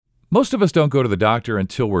Most of us don't go to the doctor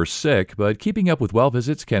until we're sick, but keeping up with well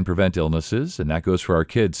visits can prevent illnesses, and that goes for our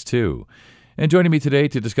kids too. And joining me today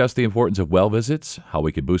to discuss the importance of well visits, how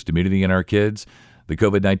we can boost immunity in our kids, the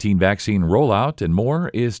COVID 19 vaccine rollout, and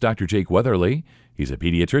more is Dr. Jake Weatherly. He's a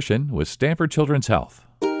pediatrician with Stanford Children's Health.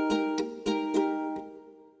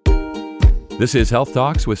 This is Health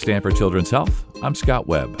Talks with Stanford Children's Health. I'm Scott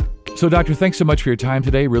Webb. So, Doctor, thanks so much for your time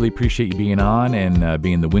today. Really appreciate you being on and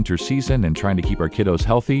being the winter season and trying to keep our kiddos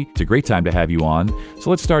healthy. It's a great time to have you on. So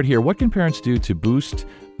let's start here. What can parents do to boost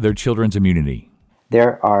their children's immunity?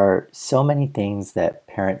 There are so many things that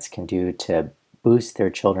parents can do to boost their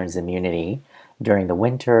children's immunity during the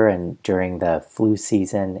winter and during the flu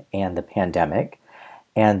season and the pandemic.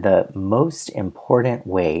 And the most important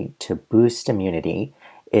way to boost immunity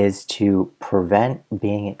is to prevent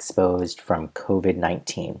being exposed from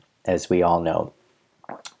COVID-19, as we all know.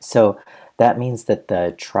 So that means that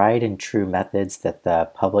the tried and true methods that the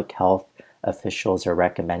public health officials are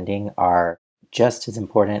recommending are just as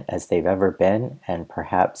important as they've ever been, and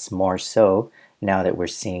perhaps more so now that we're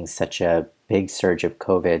seeing such a big surge of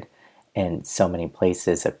COVID in so many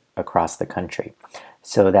places across the country.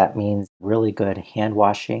 So that means really good hand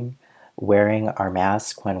washing, wearing our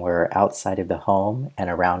mask when we're outside of the home and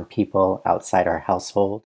around people outside our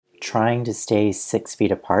household, trying to stay 6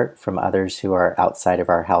 feet apart from others who are outside of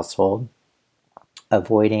our household,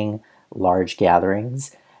 avoiding large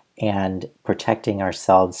gatherings, and protecting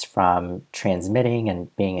ourselves from transmitting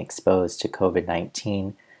and being exposed to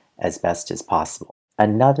COVID-19 as best as possible.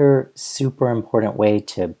 Another super important way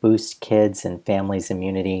to boost kids' and families'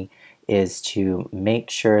 immunity is to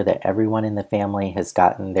make sure that everyone in the family has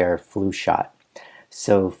gotten their flu shot.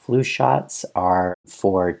 So flu shots are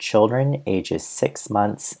for children ages 6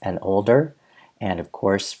 months and older, and of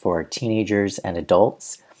course for teenagers and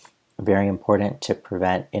adults. Very important to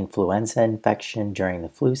prevent influenza infection during the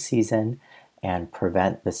flu season and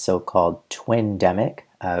prevent the so-called twindemic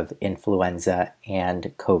of influenza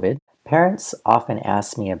and COVID. Parents often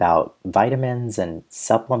ask me about vitamins and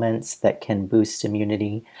supplements that can boost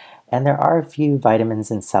immunity. And there are a few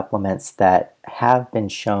vitamins and supplements that have been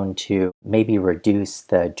shown to maybe reduce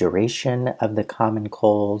the duration of the common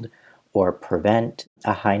cold or prevent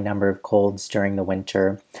a high number of colds during the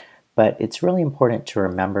winter. But it's really important to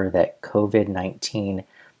remember that COVID-19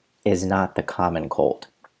 is not the common cold.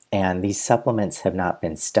 And these supplements have not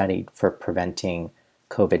been studied for preventing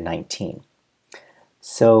COVID-19.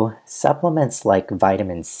 So supplements like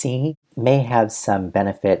vitamin C may have some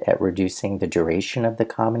benefit at reducing the duration of the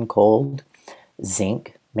common cold.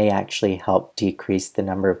 Zinc may actually help decrease the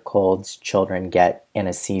number of colds children get in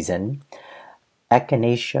a season.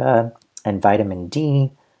 Echinacea and vitamin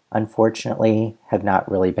D, unfortunately, have not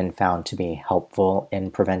really been found to be helpful in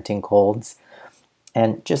preventing colds.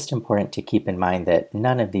 And just important to keep in mind that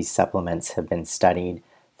none of these supplements have been studied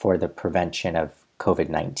for the prevention of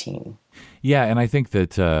COVID-19. Yeah, and I think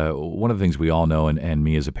that one of the things we all know, and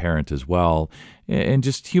me as a parent as well, and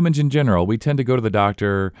just humans in general, we tend to go to the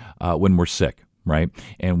doctor when we're sick, right?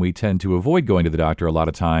 And we tend to avoid going to the doctor a lot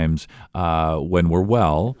of times when we're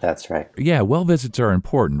well. That's right. Yeah, well visits are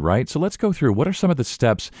important, right? So let's go through what are some of the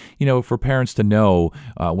steps, for parents to know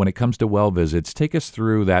when it comes to well visits. Take us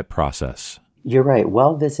through that process. You're right.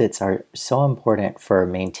 Well visits are so important for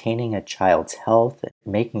maintaining a child's health,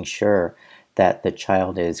 making sure that the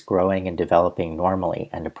child is growing and developing normally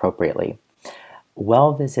and appropriately.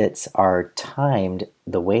 Well visits are timed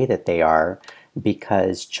the way that they are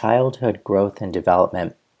because childhood growth and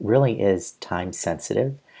development really is time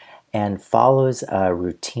sensitive and follows a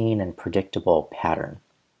routine and predictable pattern.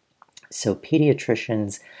 So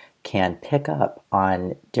pediatricians can pick up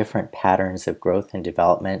on different patterns of growth and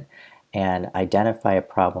development and identify a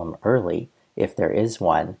problem early if there is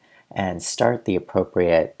one, and start the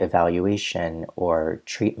appropriate evaluation or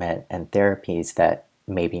treatment and therapies that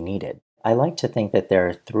may be needed. I like to think that there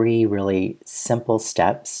are 3 really simple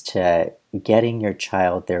steps to getting your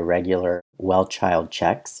child their regular well child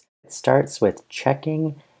checks. It starts with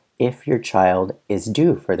checking if your child is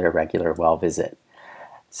due for their regular well visit.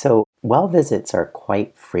 So well visits are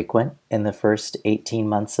quite frequent in the first 18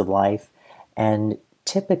 months of life and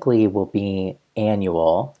typically will be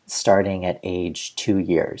annual starting at age 2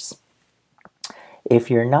 years.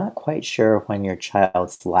 If you're not quite sure when your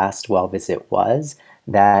child's last well visit was,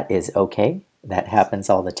 that is okay. That happens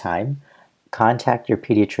all the time. Contact your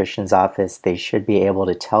pediatrician's office. They should be able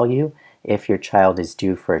to tell you if your child is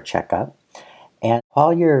due for a checkup. And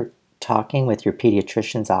while you're talking with your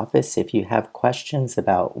pediatrician's office, if you have questions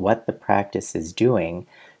about what the practice is doing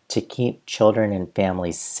to keep children and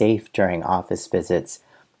families safe during office visits,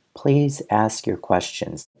 please ask your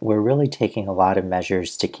questions. We're really taking a lot of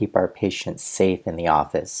measures to keep our patients safe in the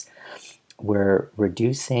office. We're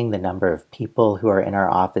reducing the number of people who are in our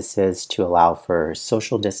offices to allow for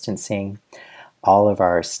social distancing. All of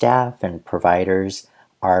our staff and providers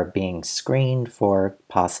are being screened for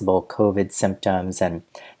possible COVID symptoms. And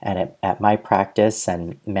at my practice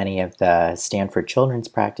and many of the Stanford Children's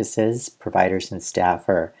practices, providers and staff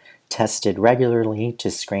are tested regularly to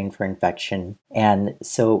screen for infection. And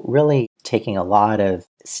so really taking a lot of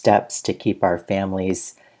steps to keep our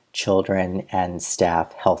families, children, and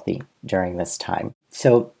staff healthy during this time.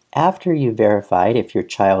 So after you verified if your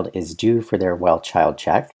child is due for their well child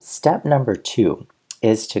check, step number 2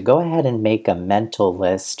 is to go ahead and make a mental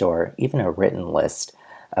list or even a written list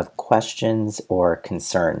of questions or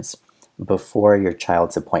concerns before your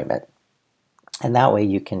child's appointment. And that way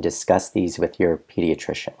you can discuss these with your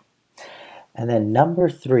pediatrician. And then number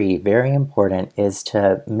 3, very important, is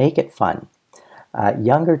to make it fun.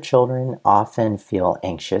 Younger children often feel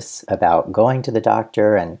anxious about going to the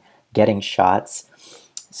doctor and getting shots,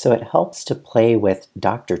 so it helps to play with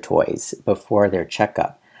doctor toys before their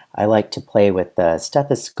checkup. I like to play with the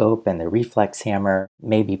stethoscope and the reflex hammer,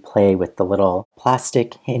 maybe play with the little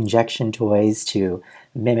plastic injection toys to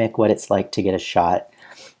mimic what it's like to get a shot.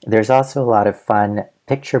 There's also a lot of fun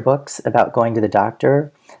picture books about going to the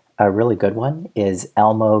doctor. A really good one is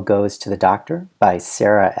Elmo Goes to the Doctor by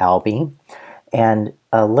Sarah Albee. And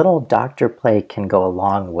a little doctor play can go a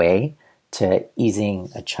long way to easing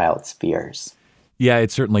a child's fears. Yeah,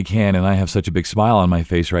 it certainly can. And I have such a big smile on my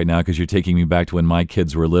face right now because you're taking me back to when my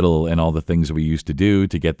kids were little and all the things we used to do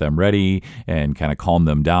to get them ready and kind of calm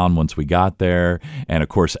them down once we got there. And of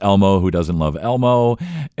course, Elmo, who doesn't love Elmo.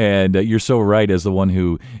 And you're so right. As the one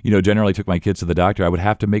who, generally took my kids to the doctor, I would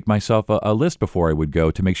have to make myself a list before I would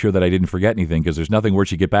go to make sure that I didn't forget anything, because there's nothing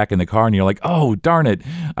worse. You get back in the car and you're like, oh, darn it,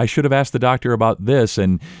 I should have asked the doctor about this.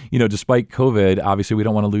 And, despite COVID, obviously we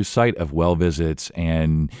don't want to lose sight of well visits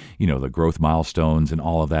and, the growth milestones and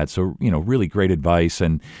all of that. So, really great advice.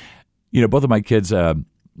 And, both of my kids,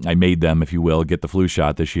 I made them, if you will, get the flu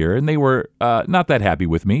shot this year. And they were not that happy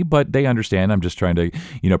with me, but they understand I'm just trying to,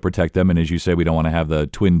 protect them. And as you say, we don't want to have the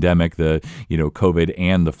twin-demic, the, COVID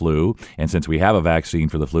and the flu. And since we have a vaccine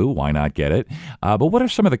for the flu, why not get it? But what are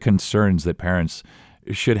some of the concerns that parents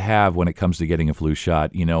should have when it comes to getting a flu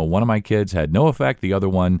shot? One of my kids had no effect. The other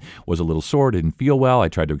one was a little sore, didn't feel well. I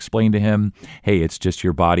tried to explain to him, hey, it's just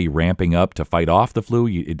your body ramping up to fight off the flu.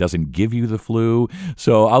 It doesn't give you the flu.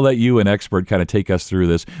 So I'll let you, an expert, kind of take us through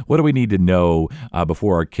this. What do we need to know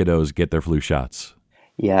before our kiddos get their flu shots?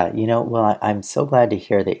 Yeah, well, I'm so glad to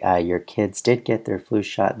hear that your kids did get their flu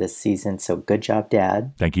shot this season. So good job,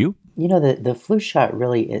 Dad. Thank you. The flu shot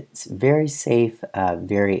really, it's very safe,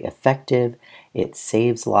 very effective. It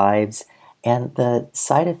saves lives, and the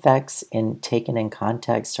side effects taken in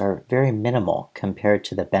context are very minimal compared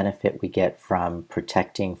to the benefit we get from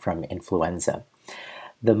protecting from influenza.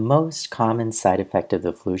 The most common side effect of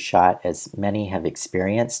the flu shot, as many have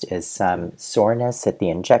experienced, is some soreness at the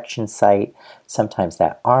injection site. Sometimes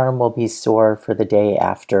that arm will be sore for the day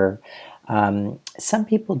after. Some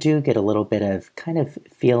people do get a little bit of kind of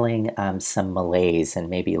feeling some malaise and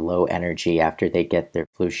maybe low energy after they get their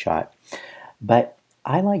flu shot. But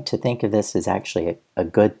I like to think of this as actually a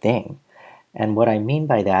good thing. And what I mean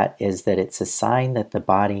by that is that it's a sign that the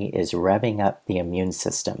body is revving up the immune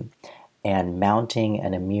system and mounting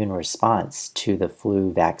an immune response to the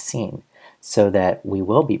flu vaccine so that we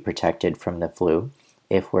will be protected from the flu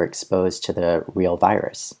if we're exposed to the real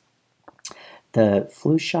virus. The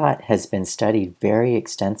flu shot has been studied very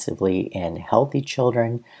extensively in healthy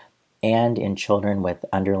children and in children with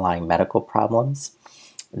underlying medical problems.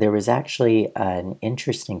 There was actually an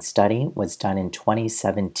interesting study was done in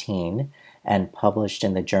 2017 and published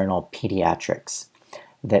in the journal Pediatrics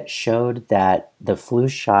that showed that the flu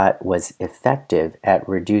shot was effective at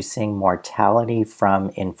reducing mortality from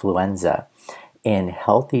influenza in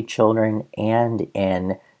healthy children and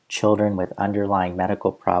in children with underlying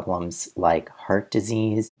medical problems like heart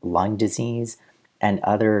disease, lung disease, and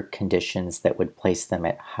other conditions that would place them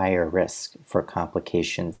at higher risk for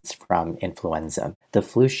complications from influenza. The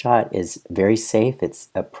flu shot is very safe. It's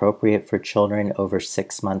appropriate for children over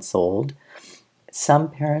 6 months old.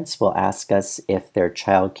 Some parents will ask us if their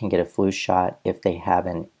child can get a flu shot if they have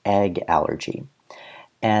an egg allergy.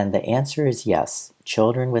 And the answer is yes.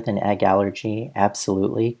 Children with an egg allergy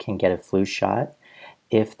absolutely can get a flu shot.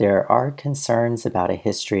 If there are concerns about a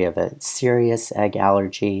history of a serious egg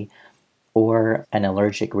allergy or an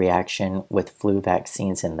allergic reaction with flu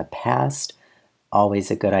vaccines in the past,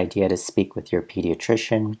 always a good idea to speak with your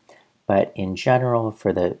pediatrician. But in general,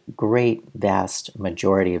 for the great vast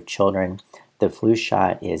majority of children, the flu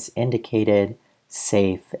shot is indicated,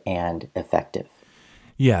 safe, and effective.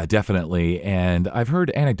 Yeah, definitely. And I've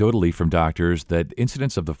heard anecdotally from doctors that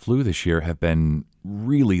incidents of the flu this year have been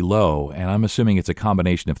really low. And I'm assuming it's a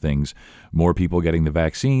combination of things. More people getting the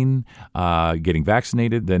vaccine, getting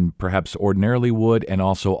vaccinated than perhaps ordinarily would, and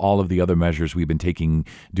also all of the other measures we've been taking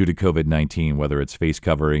due to COVID-19, whether it's face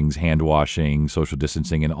coverings, hand washing, social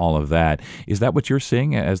distancing, and all of that. Is that what you're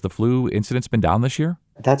seeing as the flu incident's been down this year?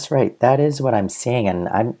 That's right. That is what I'm seeing. And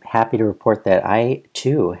I'm happy to report that I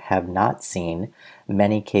too have not seen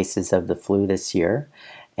many cases of the flu this year.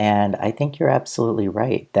 And I think you're absolutely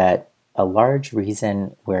right that a large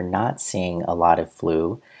reason we're not seeing a lot of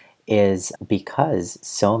flu is because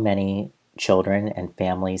so many children and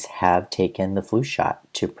families have taken the flu shot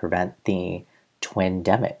to prevent the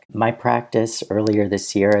twindemic. My practice earlier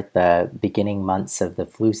this year at the beginning months of the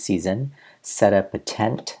flu season set up a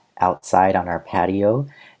tent outside on our patio,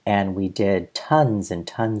 and we did tons and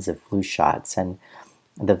tons of flu shots. And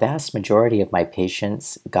the vast majority of my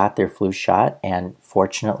patients got their flu shot, and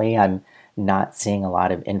fortunately, I'm not seeing a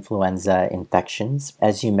lot of influenza infections.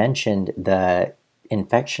 As you mentioned, the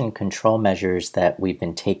infection control measures that we've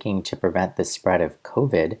been taking to prevent the spread of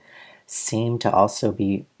COVID seem to also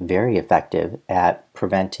be very effective at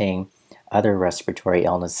preventing other respiratory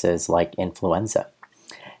illnesses like influenza.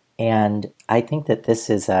 And I think that this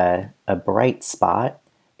is a bright spot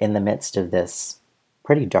in the midst of this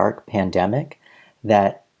pretty dark pandemic,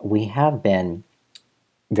 that we have been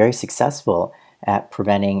very successful at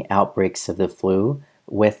preventing outbreaks of the flu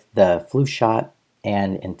with the flu shot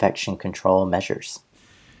and infection control measures.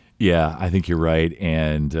 Yeah, I think you're right.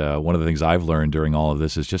 And one of the things I've learned during all of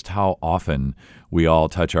this is just how often we all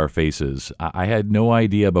touch our faces. I had no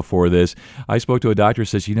idea before this. I spoke to a doctor who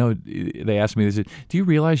says, they asked me, they said, do you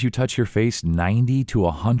realize you touch your face 90 to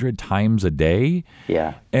 100 times a day?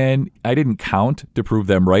 Yeah. And I didn't count to prove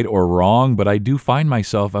them right or wrong, but I do find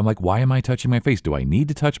myself, I'm like, why am I touching my face? Do I need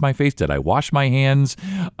to touch my face? Did I wash my hands?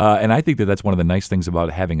 And I think that that's one of the nice things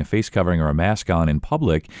about having a face covering or a mask on in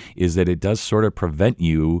public is that it does sort of prevent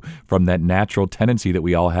you from that natural tendency that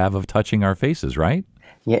we all have of touching our faces, right?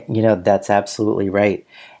 Yeah, that's absolutely right.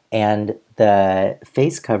 And the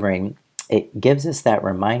face covering, it gives us that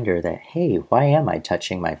reminder that, hey, why am I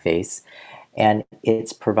touching my face? And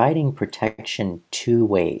it's providing protection two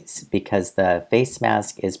ways, because the face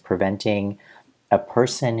mask is preventing a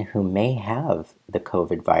person who may have the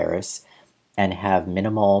COVID virus and have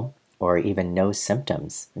minimal or even no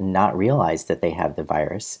symptoms, not realize that they have the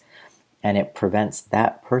virus. And it prevents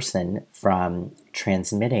that person from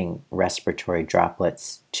transmitting respiratory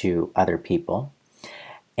droplets to other people.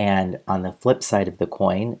 And on the flip side of the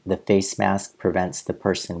coin, the face mask prevents the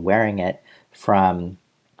person wearing it from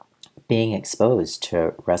being exposed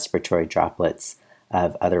to respiratory droplets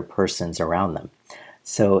of other persons around them.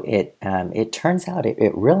 So it turns out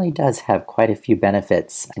it really does have quite a few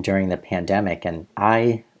benefits during the pandemic. And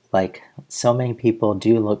I, like so many people,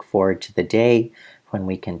 do look forward to the day when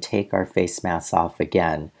we can take our face masks off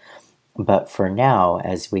again. But for now,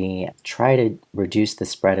 as we try to reduce the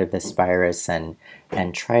spread of this virus and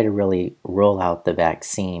try to really roll out the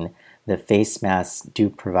vaccine, the face masks do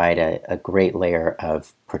provide a great layer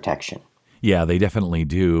of protection. Yeah, they definitely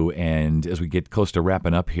do. And as we get close to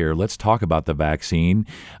wrapping up here, let's talk about the vaccine.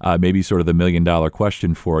 Maybe sort of the $1,000,000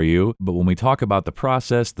 question for you. But when we talk about the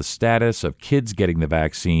process, the status of kids getting the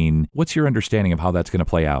vaccine, what's your understanding of how that's going to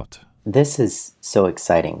play out? This is so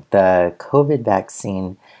exciting. The COVID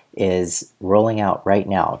vaccine is rolling out right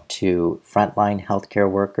now to frontline healthcare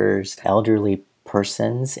workers, elderly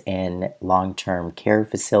persons in long-term care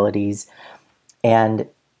facilities, and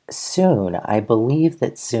soon, I believe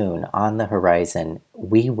that soon on the horizon,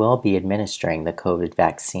 we will be administering the COVID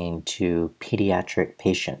vaccine to pediatric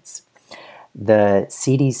patients. The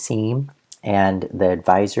CDC and the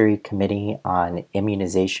Advisory Committee on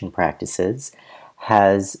Immunization Practices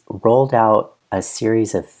has rolled out a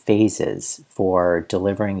series of phases for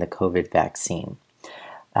delivering the COVID vaccine.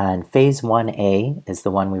 And phase 1A is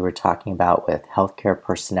the one we were talking about with healthcare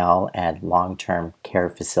personnel and long-term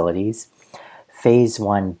care facilities. Phase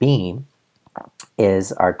 1B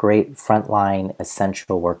is our great frontline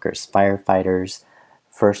essential workers, firefighters,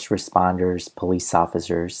 first responders, police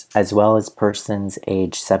officers, as well as persons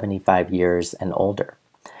aged 75 years and older.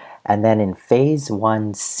 And then in phase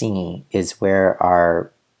 1C is where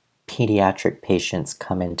our pediatric patients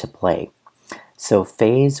come into play. So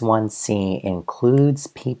phase 1C includes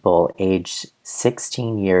people aged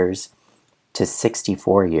 16 years to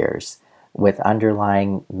 64 years with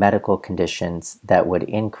underlying medical conditions that would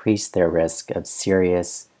increase their risk of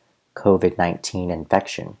serious COVID-19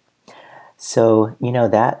 infection. So,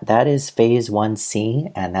 that is phase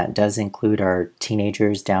 1C, and that does include our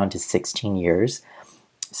teenagers down to 16 years.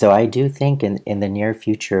 So I do think in the near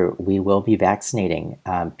future, we will be vaccinating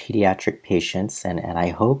pediatric patients, and I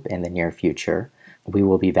hope in the near future, we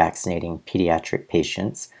will be vaccinating pediatric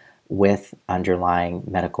patients with underlying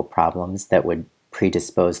medical problems that would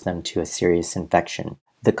predispose them to a serious infection.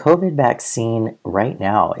 The COVID vaccine right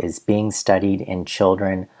now is being studied in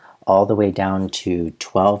children all the way down to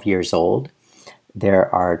 12 years old.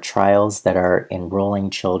 There are trials that are enrolling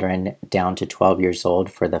children down to 12 years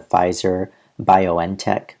old for the Pfizer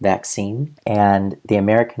BioNTech vaccine. And the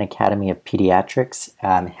American Academy of Pediatrics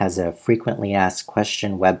has a frequently asked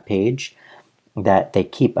question webpage that they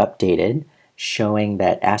keep updated, showing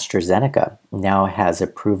that AstraZeneca now has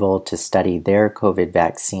approval to study their COVID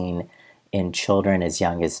vaccine in children as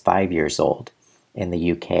young as 5 years old in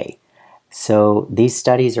the UK. So these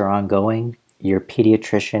studies are ongoing. Your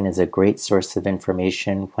pediatrician is a great source of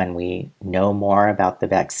information when we know more about the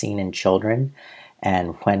vaccine in children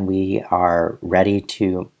and when we are ready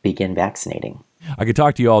to begin vaccinating. I could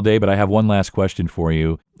talk to you all day, but I have one last question for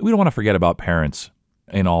you. We don't want to forget about parents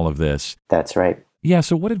in all of this. That's right. Yeah,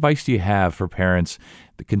 so what advice do you have for parents,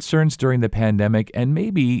 the concerns during the pandemic, and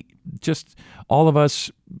maybe just all of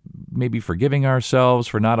us maybe forgiving ourselves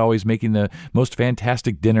for not always making the most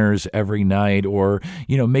fantastic dinners every night, or,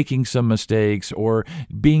 making some mistakes, or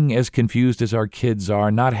being as confused as our kids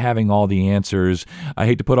are, not having all the answers. I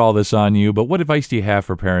hate to put all this on you, but what advice do you have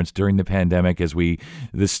for parents during the pandemic as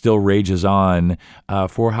this still rages on,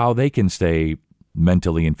 for how they can stay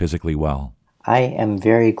mentally and physically well? I am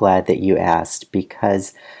very glad that you asked,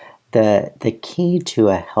 because the key to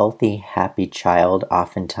a healthy, happy child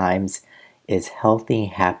oftentimes is healthy,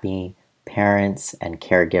 happy parents and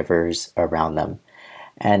caregivers around them.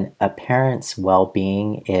 And a parent's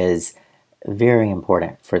well-being is very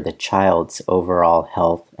important for the child's overall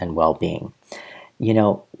health and well-being.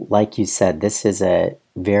 Like you said, this is a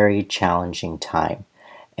very challenging time,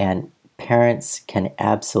 and parents can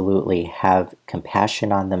absolutely have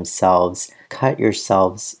compassion on themselves, cut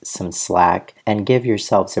yourselves some slack, and give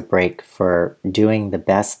yourselves a break for doing the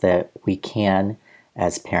best that we can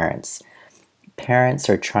as parents. Parents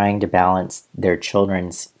are trying to balance their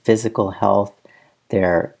children's physical health,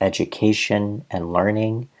 their education and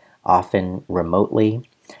learning, often remotely.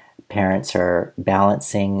 Parents are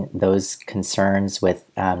balancing those concerns with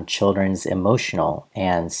children's emotional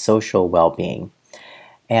and social well-being.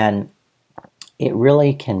 And it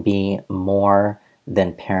really can be more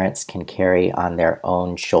than parents can carry on their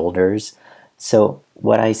own shoulders. So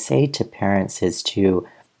what I say to parents is to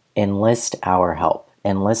enlist our help.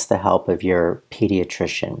 Enlist the help of your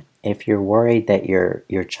pediatrician. If you're worried that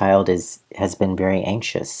your child has been very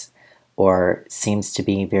anxious or seems to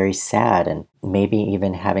be very sad and maybe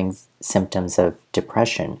even having symptoms of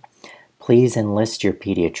depression, please enlist your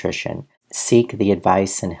pediatrician. Seek the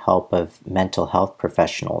advice and help of mental health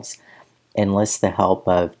professionals. Enlist the help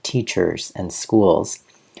of teachers and schools.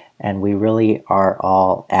 And we really are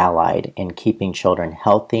all allied in keeping children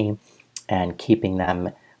healthy and keeping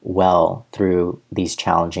them well through these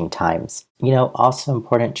challenging times. Also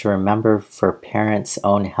important to remember for parents'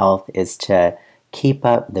 own health is to keep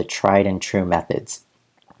up the tried and true methods.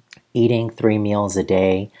 Eating 3 meals a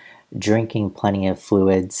day, drinking plenty of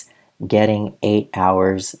fluids, getting 8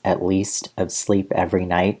 hours at least of sleep every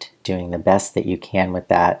night, doing the best that you can with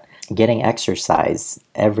that, getting exercise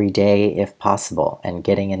every day if possible, and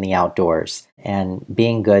getting in the outdoors, and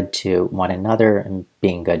being good to one another and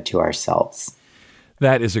being good to ourselves.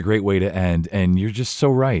 That is a great way to end, and you're just so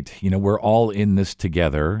right. We're all in this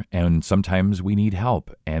together, and sometimes we need help,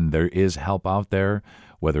 and there is help out there,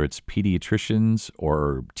 whether it's pediatricians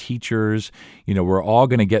or teachers. We're all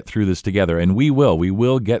going to get through this together, and we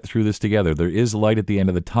will get through this together. There is light at the end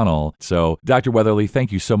of the tunnel. So, Dr. Weatherly,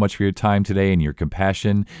 thank you so much for your time today and your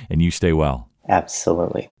compassion, and you stay well.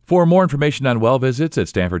 Absolutely. For more information on well visits at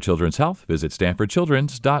Stanford Children's Health, visit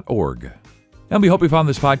stanfordchildrens.org. And we hope you found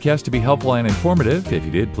this podcast to be helpful and informative. If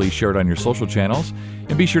you did, please share it on your social channels.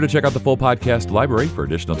 And be sure to check out the full podcast library for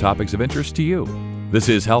additional topics of interest to you. This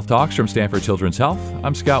is Health Talks from Stanford Children's Health.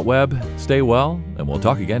 I'm Scott Webb. Stay well, and we'll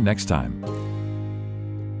talk again next time.